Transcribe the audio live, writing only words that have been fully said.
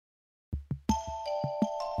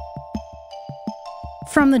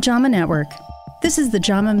From the JAMA Network, this is the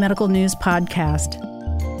JAMA Medical News Podcast,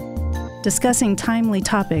 discussing timely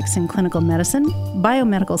topics in clinical medicine,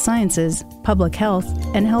 biomedical sciences, public health,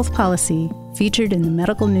 and health policy, featured in the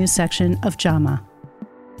medical news section of JAMA.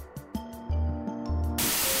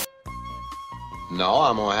 No,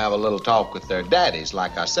 I'm going to have a little talk with their daddies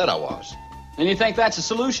like I said I was. And you think that's a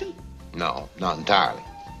solution? No, not entirely.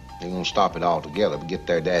 They won't stop it altogether, but get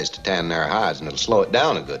their dads to tan their hides, and it'll slow it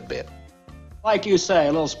down a good bit. Like you say,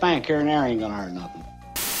 a little spank here and there ain't gonna hurt nothing.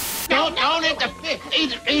 Don't interfere.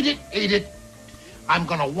 Eat it. I'm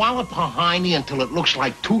gonna wallop behind you until it looks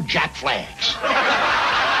like two Jack flags.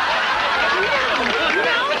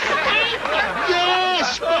 Yeah,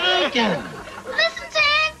 spanking. Listen to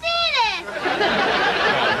Aunt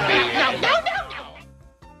Edith. No.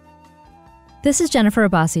 This is Jennifer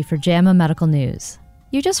Abbasi for JAMA Medical News.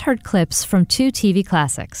 You just heard clips from two TV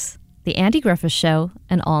classics, The Andy Griffith Show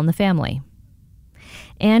and All in the Family.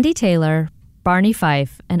 Andy Taylor, Barney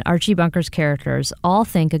Fife, and Archie Bunker's characters all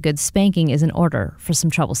think a good spanking is in order for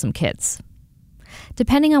some troublesome kids.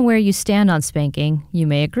 Depending on where you stand on spanking, you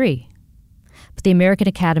may agree. But the American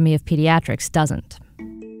Academy of Pediatrics doesn't.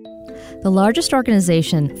 The largest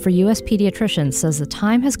organization for U.S. pediatricians says the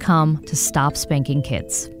time has come to stop spanking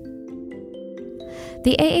kids.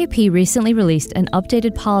 The AAP recently released an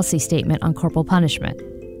updated policy statement on corporal punishment,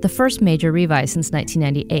 the first major revise since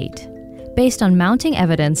 1998. Based on mounting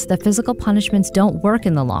evidence that physical punishments don't work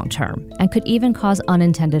in the long term and could even cause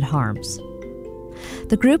unintended harms.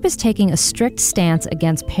 The group is taking a strict stance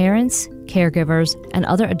against parents, caregivers, and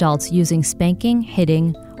other adults using spanking,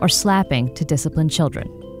 hitting, or slapping to discipline children.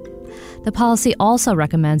 The policy also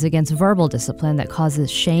recommends against verbal discipline that causes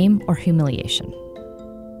shame or humiliation.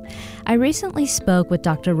 I recently spoke with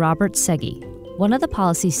Dr. Robert Sege, one of the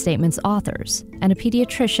policy statement's authors, and a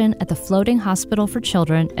pediatrician at the Floating Hospital for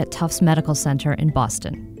Children at Tufts Medical Center in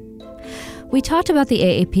Boston. We talked about the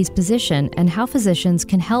AAP's position and how physicians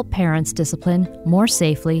can help parents discipline more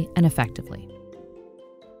safely and effectively.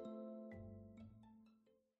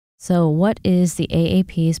 So, what is the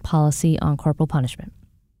AAP's policy on corporal punishment?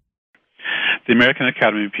 The American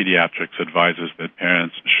Academy of Pediatrics advises that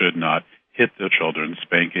parents should not hit their children,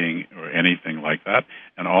 spanking or anything like that,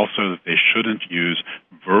 and also that they shouldn't use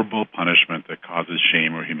verbal punishment that causes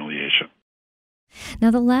shame or humiliation. Now,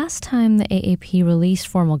 the last time the AAP released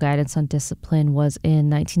formal guidance on discipline was in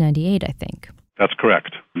 1998, I think. That's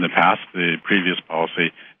correct. In the past, the previous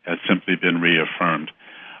policy had simply been reaffirmed.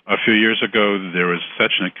 A few years ago, there was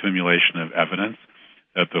such an accumulation of evidence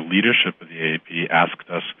that the leadership of the AAP asked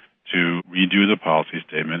us to redo the policy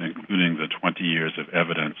statement, including the 20 years of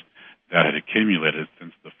evidence that had accumulated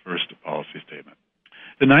since the first policy statement.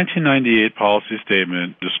 The 1998 policy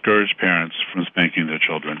statement discouraged parents from spanking their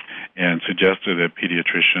children and suggested that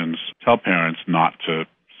pediatricians tell parents not to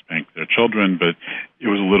spank their children, but it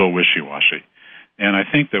was a little wishy-washy. And I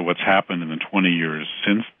think that what's happened in the 20 years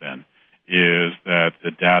since then is that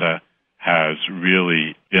the data has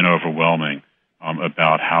really been overwhelming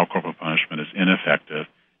about how corporal punishment is ineffective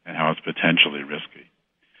and how it's potentially risky.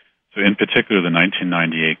 So in particular, the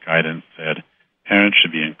 1998 guidance said parents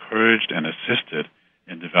should be encouraged and assisted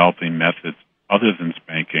in developing methods other than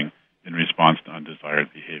spanking in response to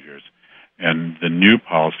undesired behaviors. And the new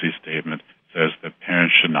policy statement says that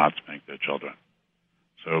parents should not spank their children.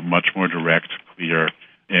 So much more direct, clear,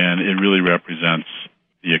 and it really represents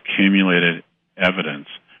the accumulated evidence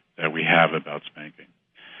that we have about spanking.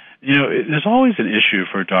 You know, there's always an issue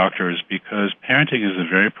for doctors because parenting is a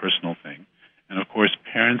very personal thing. And of course,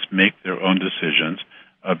 parents make their own decisions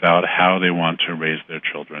about how they want to raise their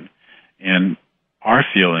children. And our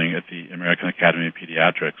feeling at the American Academy of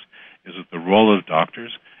Pediatrics is that the role of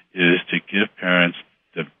doctors is to give parents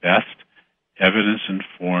the best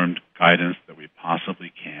evidence-informed guidance that we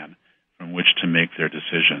possibly can from which to make their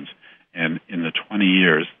decisions. And in the 20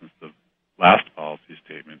 years since the last policy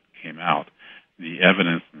statement came out, the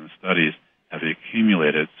evidence and the studies have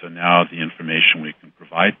accumulated, so now the information we can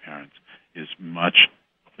provide parents is much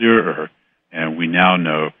clearer, and we now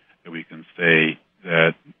know that we can say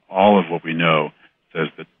that all of what we know says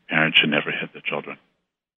that parents should never hit their children.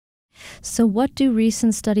 So what do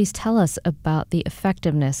recent studies tell us about the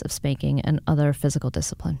effectiveness of spanking and other physical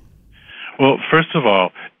discipline? Well, first of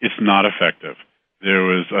all, it's not effective. There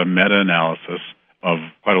was a meta-analysis of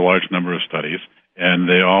quite a large number of studies, and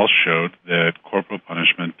they all showed that corporal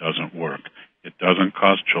punishment doesn't work. It doesn't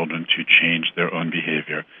cause children to change their own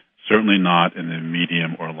behavior, certainly not in the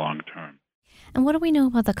medium or long term. And what do we know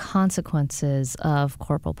about the consequences of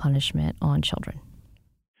corporal punishment on children?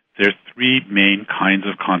 There are three main kinds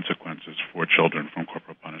of consequences for children from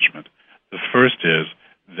corporal punishment. The first is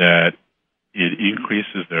that it increases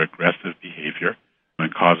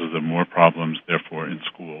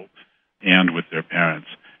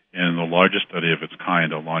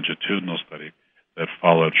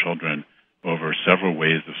children over several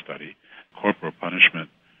waves of study. Corporal punishment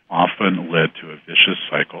often led to a vicious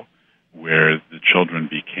cycle where the children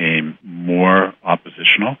became more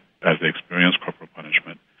oppositional as they experienced corporal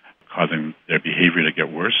punishment, causing their behavior to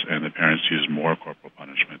get worse, and the parents used more corporal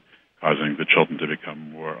punishment, causing the children to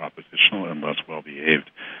become more oppositional and less well-behaved,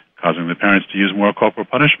 causing the parents to use more corporal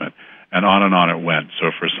punishment, and on it went.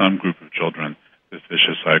 So for some group of children, this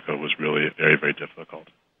vicious cycle was really very, very difficult.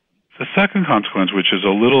 The second consequence, which is a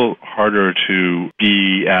little harder to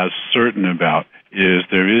be as certain about, is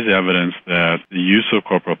there is evidence that the use of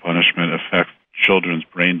corporal punishment affects children's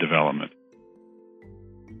brain development.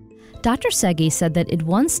 Dr. Sege said that in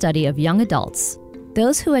one study of young adults,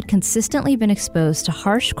 those who had consistently been exposed to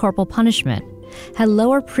harsh corporal punishment had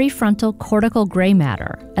lower prefrontal cortical gray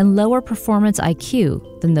matter and lower performance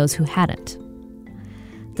IQ than those who hadn't.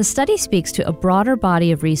 The study speaks to a broader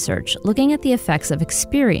body of research looking at the effects of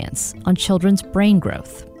experience on children's brain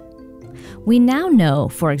growth. We now know,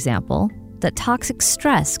 for example, that toxic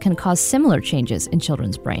stress can cause similar changes in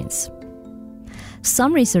children's brains.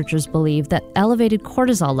 Some researchers believe that elevated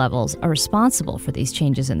cortisol levels are responsible for these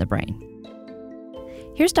changes in the brain.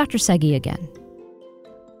 Here's Dr. Sege again.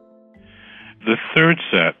 The third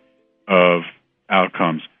set of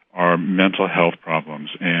outcomes are mental health problems,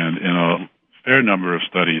 and in a fair number of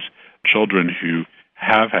studies, children who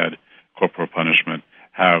have had corporal punishment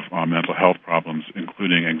have mental health problems,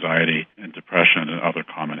 including anxiety and depression and other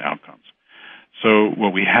common outcomes. So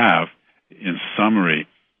what we have, in summary,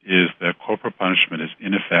 is that corporal punishment is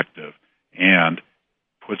ineffective and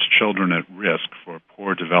puts children at risk for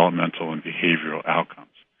poor developmental and behavioral outcomes.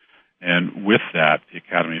 And with that, the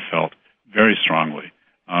Academy felt very strongly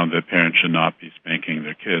that parents should not be spanking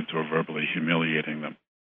their kids or verbally humiliating them.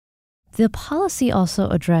 The policy also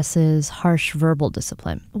addresses harsh verbal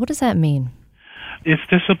discipline. What does that mean? It's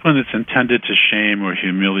discipline that's intended to shame or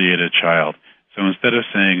humiliate a child. So instead of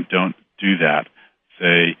saying, don't do that,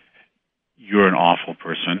 say, you're an awful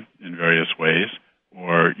person in various ways,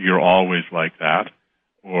 or you're always like that,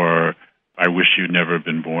 or I wish you'd never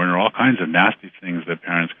been born, or all kinds of nasty things that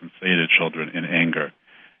parents can say to children in anger.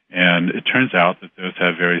 And it turns out that those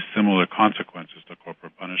have very similar consequences to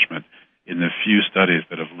corporal punishment in the few studies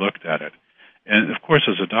that have looked at it. And of course,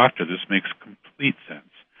 as a doctor, this makes complete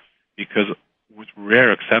sense, because with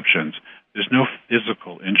rare exceptions, there's no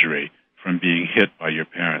physical injury from being hit by your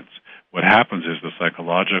parents. What happens is the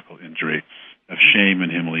psychological injury of shame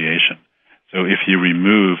and humiliation. So if you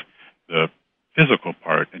remove the physical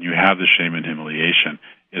part and you have the shame and humiliation,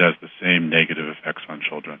 it has the same negative effects on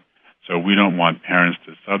children. So we don't want parents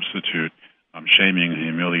to substitute shaming and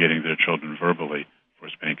humiliating their children verbally for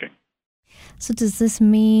spanking. So does this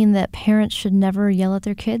mean that parents should never yell at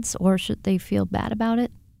their kids, or should they feel bad about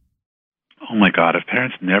it? Oh my God, if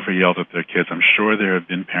parents never yelled at their kids, I'm sure there have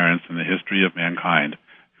been parents in the history of mankind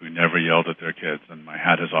who never yelled at their kids, and my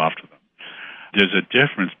hat is off to them. There's a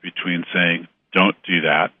difference between saying, don't do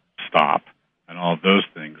that, stop, and all those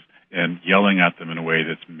things, and yelling at them in a way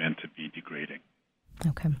that's meant to be degrading.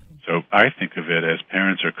 Okay. So I think of it as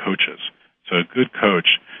parents are coaches. So a good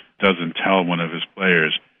coach doesn't tell one of his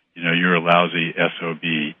players, you're a lousy SOB,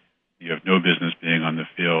 you have no business being on the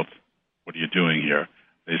field, what are you doing here?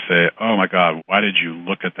 They say, oh my God, why did you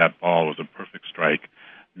look at that ball? It was a perfect strike.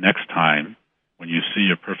 Next time, when you see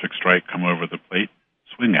a perfect strike come over the plate,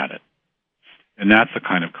 swing at it. And that's the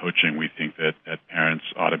kind of coaching we think that parents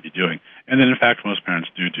ought to be doing. And then, in fact, most parents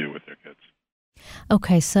do with their kids.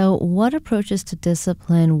 Okay, so what approaches to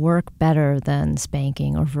discipline work better than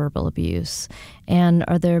spanking or verbal abuse? And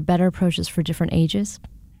are there better approaches for different ages?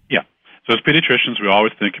 Yeah. So as pediatricians, we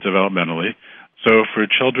always think developmentally. So for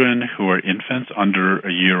children who are infants under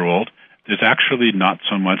a year old, there's actually not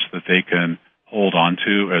so much that they can hold on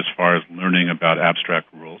to as far as learning about abstract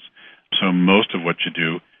rules. So most of what you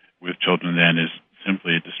do with children then is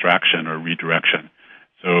simply distraction or redirection.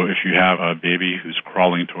 So if you have a baby who's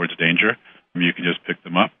crawling towards danger, you can just pick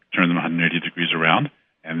them up, turn them 180 degrees around,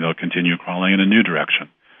 and they'll continue crawling in a new direction.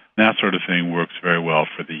 That sort of thing works very well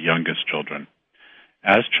for the youngest children.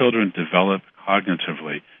 As children develop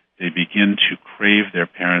cognitively, they begin to crave their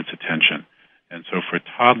parents' attention. And so for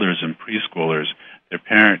toddlers and preschoolers, their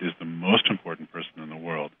parent is the most important person in the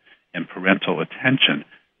world, and parental attention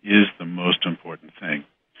is the most important thing.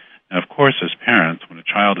 Now, of course, as parents, when a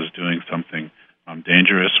child is doing something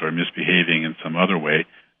dangerous or misbehaving in some other way,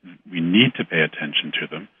 we need to pay attention to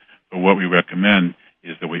them. But what we recommend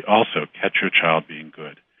is that we also catch your child being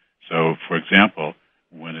good. So, for example,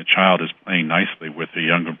 when a child is playing nicely with a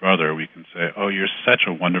younger brother, we can say, oh, you're such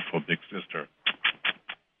a wonderful big sister.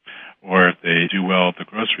 Or if they do well at the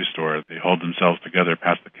grocery store, they hold themselves together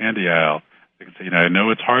past the candy aisle, They can say, I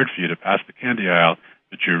know it's hard for you to pass the candy aisle,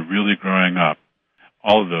 but you're really growing up.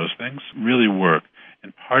 All of those things really work.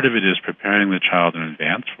 And part of it is preparing the child in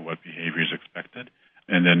advance for what behavior is expected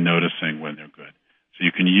and then noticing when they're good. So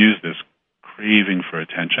you can use this craving for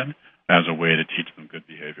attention as a way to teach them good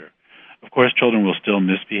behavior. Of course, children will still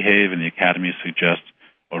misbehave, and the Academy suggests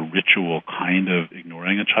a ritual kind of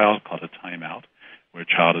ignoring a child called a timeout, where a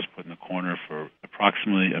child is put in a corner for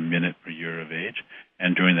approximately a minute per year of age,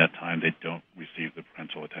 and during that time they don't receive the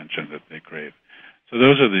parental attention that they crave. So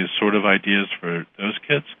those are the sort of ideas for those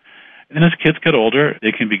kids. And as kids get older,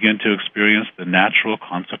 they can begin to experience the natural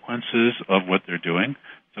consequences of what they're doing.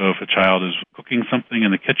 So if a child is cooking something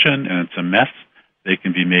in the kitchen and it's a mess, they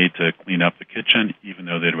can be made to clean up the kitchen even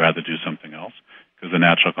though they'd rather do something else, because the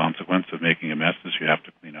natural consequence of making a mess is you have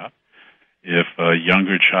to clean up. If a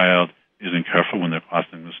younger child isn't careful when they're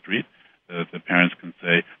crossing the street, the parents can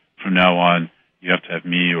say, from now on, you have to have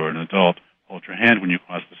me or an adult hold your hand when you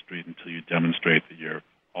cross the street until you demonstrate that you're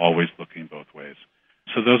always looking both ways.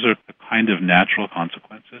 So those are the kind of natural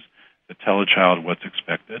consequences that tell a child what's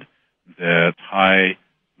expected, that tie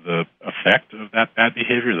the effect of that bad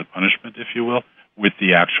behavior, the punishment, if you will, with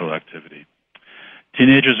the actual activity.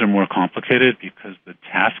 Teenagers are more complicated because the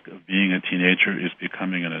task of being a teenager is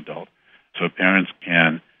becoming an adult. So parents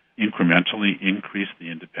can incrementally increase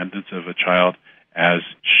the independence of a child as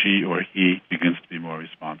she or he begins to be more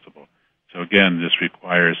responsible. So again, this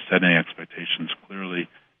requires setting expectations clearly,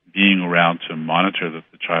 being around to monitor that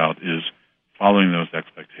the child is following those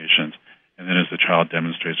expectations, and then as the child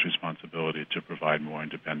demonstrates responsibility, to provide more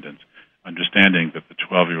independence, understanding that the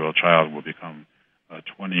 12-year-old child will become a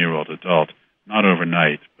 20-year-old adult, not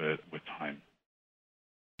overnight, but with time.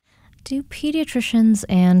 Do pediatricians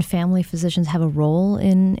and family physicians have a role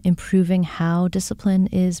in improving how discipline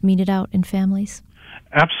is meted out in families?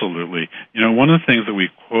 Absolutely. One of the things that we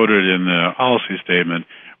quoted in the policy statement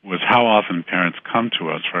was how often parents come to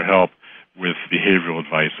us for help with behavioral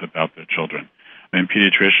advice about their children. And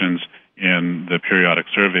pediatricians, in the periodic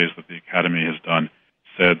surveys that the Academy has done,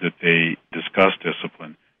 said that they discuss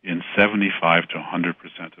discipline in 75 to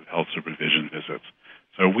 100% of health supervision visits.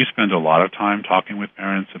 So we spend a lot of time talking with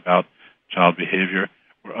parents about child behavior.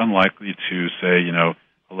 We're unlikely to say,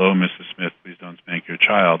 hello, Mrs. Smith, please don't spank your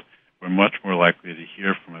child. We're much more likely to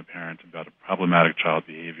hear from a parent about a problematic child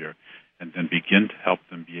behavior and then begin to help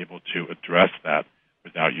them be able to address that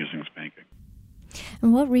without using spanking.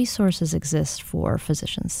 And what resources exist for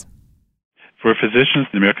physicians? For physicians,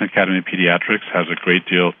 the American Academy of Pediatrics has a great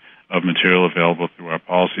deal of material available through our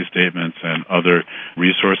policy statements and other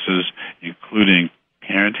resources, including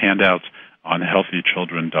parent handouts on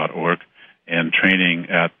healthychildren.org and training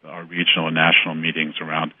at our regional and national meetings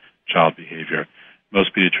around child behavior.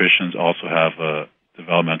 Most pediatricians also have a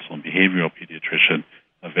developmental and behavioral pediatrician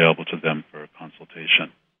available to them for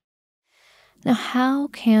consultation. Now, how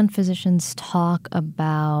can physicians talk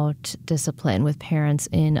about discipline with parents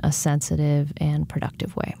in a sensitive and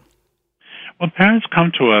productive way? Well, parents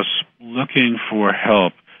come to us looking for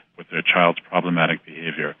help with their child's problematic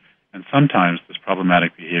behavior, and sometimes this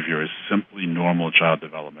problematic behavior is simply normal child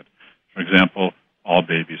development. For example, all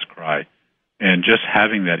babies cry. And just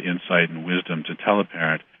having that insight and wisdom to tell a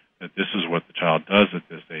parent that this is what the child does at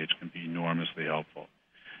this age can be enormously helpful.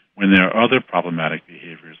 When there are other problematic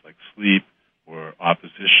behaviors like sleep or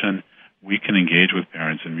opposition, we can engage with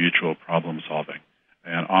parents in mutual problem solving.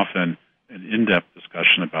 And often an in-depth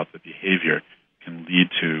discussion about the behavior can lead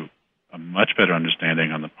to a much better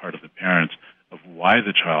understanding on the part of the parents of why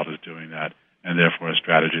the child is doing that, and therefore a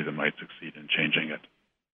strategy that might succeed in changing it.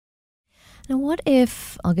 Now, what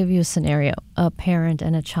if, I'll give you a scenario, a parent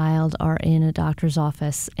and a child are in a doctor's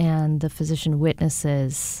office and the physician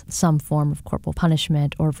witnesses some form of corporal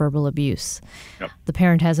punishment or verbal abuse. Yep. The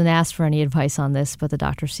parent hasn't asked for any advice on this, but the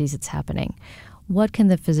doctor sees it's happening. What can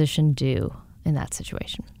the physician do in that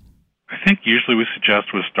situation? I think usually we suggest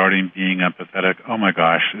with starting being empathetic, oh my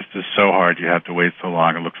gosh, this is so hard, you have to wait so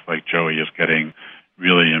long, it looks like Joey is getting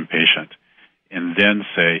really impatient. And then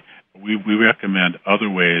say, we recommend other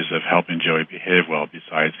ways of helping Joey behave well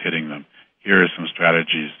besides hitting them. Here are some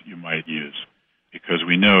strategies you might use, because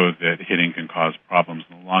we know that hitting can cause problems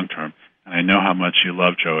in the long term. And I know how much you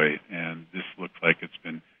love Joey, and this looks like it's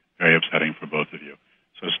been very upsetting for both of you.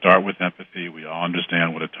 So start with empathy. We all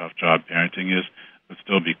understand what a tough job parenting is, but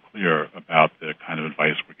still be clear about the kind of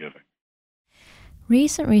advice we're giving.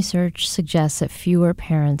 Recent research suggests that fewer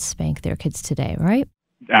parents spank their kids today, right?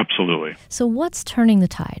 Absolutely. So what's turning the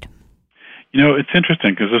tide? It's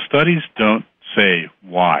interesting because the studies don't say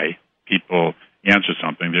why people answer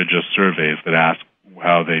something. They're just surveys that ask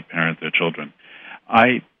how they parent their children.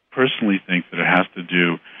 I personally think that it has to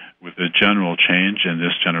do with a general change in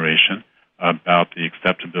this generation about the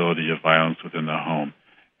acceptability of violence within the home.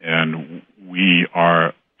 And we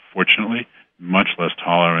are, fortunately, much less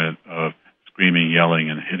tolerant of screaming, yelling,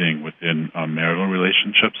 and hitting within marital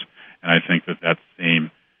relationships. And I think that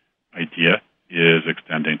same idea is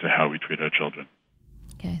extending to how we treat our children.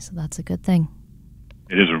 Okay, so that's a good thing.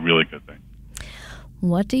 It is a really good thing.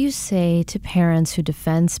 What do you say to parents who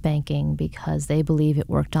defend spanking because they believe it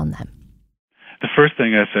worked on them? The first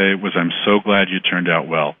thing I say was, I'm so glad you turned out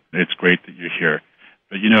well. It's great that you're here.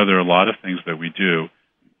 But, there are a lot of things that we do,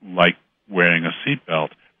 like wearing a seatbelt,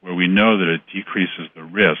 where we know that it decreases the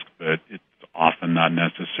risk, but it's often not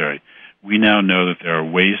necessary. We now know that there are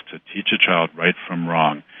ways to teach a child right from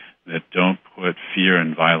wrong that don't put fear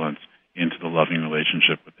and violence into the loving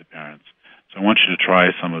relationship with the parents. So I want you to try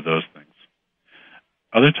some of those things.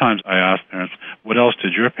 Other times I ask parents, what else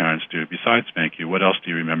did your parents do besides spank you? What else do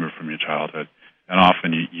you remember from your childhood? And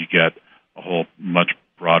often you get a whole much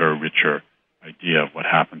broader, richer idea of what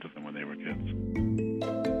happened to them when they were kids.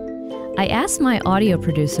 I asked my audio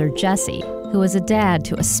producer, Jesse, who was a dad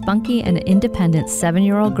to a spunky and independent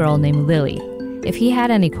 7-year-old girl named Lily, if he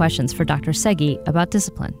had any questions for Dr. Sege about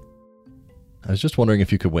discipline. I was just wondering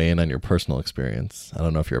if you could weigh in on your personal experience. I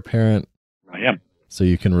don't know if you're a parent. I am. So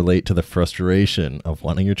you can relate to the frustration of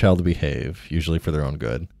wanting your child to behave, usually for their own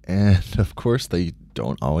good. And, of course, they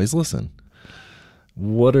don't always listen.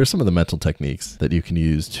 What are some of the mental techniques that you can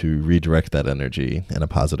use to redirect that energy in a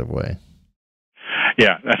positive way?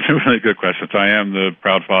 Yeah, that's a really good question. So I am the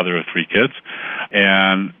proud father of 3 kids,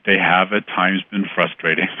 and they have at times been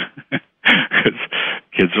frustrating because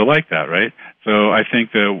kids are like that, right? So I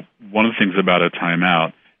think that one of the things about a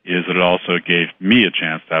timeout is that it also gave me a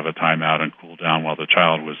chance to have a timeout and cool down while the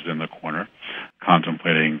child was in the corner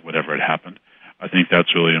contemplating whatever had happened. I think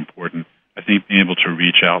that's really important. I think being able to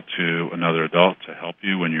reach out to another adult to help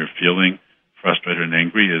you when you're feeling frustrated and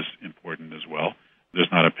angry is important as well.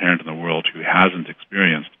 There's not a parent in the world who hasn't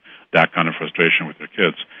experienced that kind of frustration with their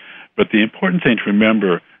kids. But the important thing to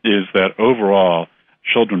remember is that overall,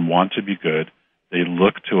 children want to be good. They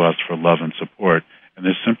look to us for love and support, and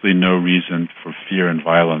there's simply no reason for fear and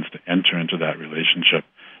violence to enter into that relationship.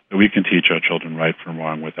 But we can teach our children right from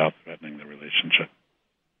wrong without threatening the relationship.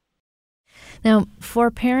 Now, for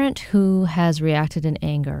a parent who has reacted in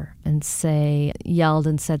anger and, say, yelled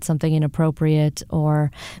and said something inappropriate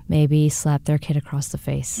or maybe slapped their kid across the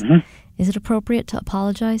face, is it appropriate to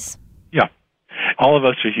apologize? Yeah. All of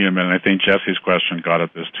us are human, and I think Jesse's question got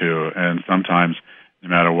at this too. And sometimes, no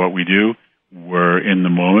matter what we do, we're in the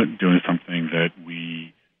moment doing something that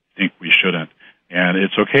we think we shouldn't. And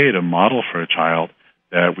it's okay to model for a child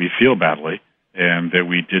that we feel badly and that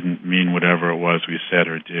we didn't mean whatever it was we said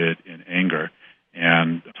or did in anger,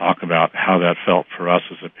 and talk about how that felt for us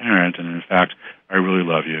as a parent. And in fact, I really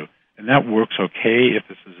love you. And that works okay if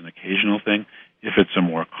this is an occasional thing. If it's a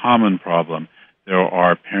more common problem, there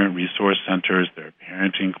are parent resource centers, there are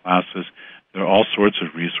parenting classes, there are all sorts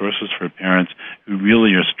of resources for parents who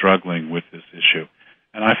really are struggling with this issue.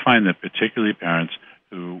 And I find that particularly parents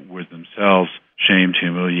who were themselves shamed,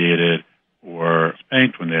 humiliated, or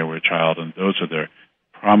spanked when they were a child, and those are their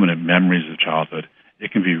prominent memories of childhood,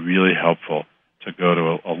 it can be really helpful to go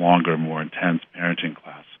to a longer, more intense parenting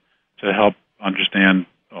class to help understand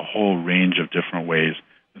a whole range of different ways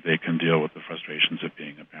that they can deal with the frustrations of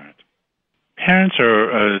being a parent. Parents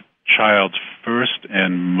are a child's first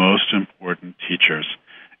and most important teachers,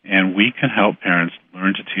 and we can help parents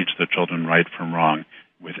learn to teach their children right from wrong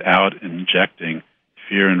without injecting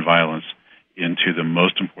fear and violence into the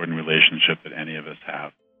most important relationship that any of us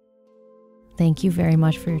have. Thank you very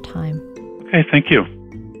much for your time. Okay, thank you.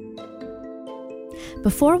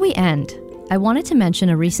 Before we end, I wanted to mention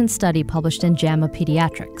a recent study published in JAMA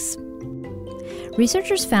Pediatrics.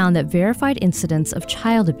 Researchers found that verified incidents of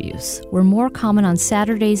child abuse were more common on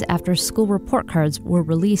Saturdays after school report cards were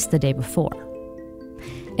released the day before.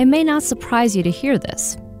 It may not surprise you to hear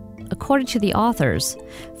this. According to the authors,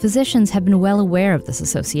 physicians have been well aware of this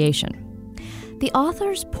association. The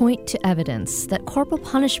authors point to evidence that corporal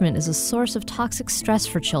punishment is a source of toxic stress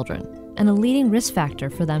for children and a leading risk factor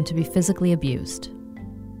for them to be physically abused.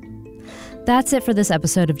 That's it for this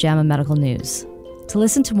episode of JAMA Medical News. To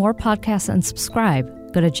listen to more podcasts and subscribe,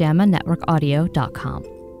 go to JAMAnetworkaudio.com.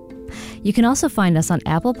 You can also find us on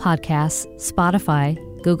Apple Podcasts, Spotify,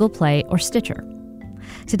 Google Play, or Stitcher.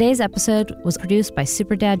 Today's episode was produced by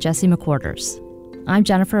Superdad Jesse McQuarters. I'm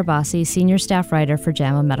Jennifer Abbasi, Senior Staff Writer for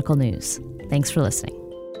JAMA Medical News. Thanks for listening.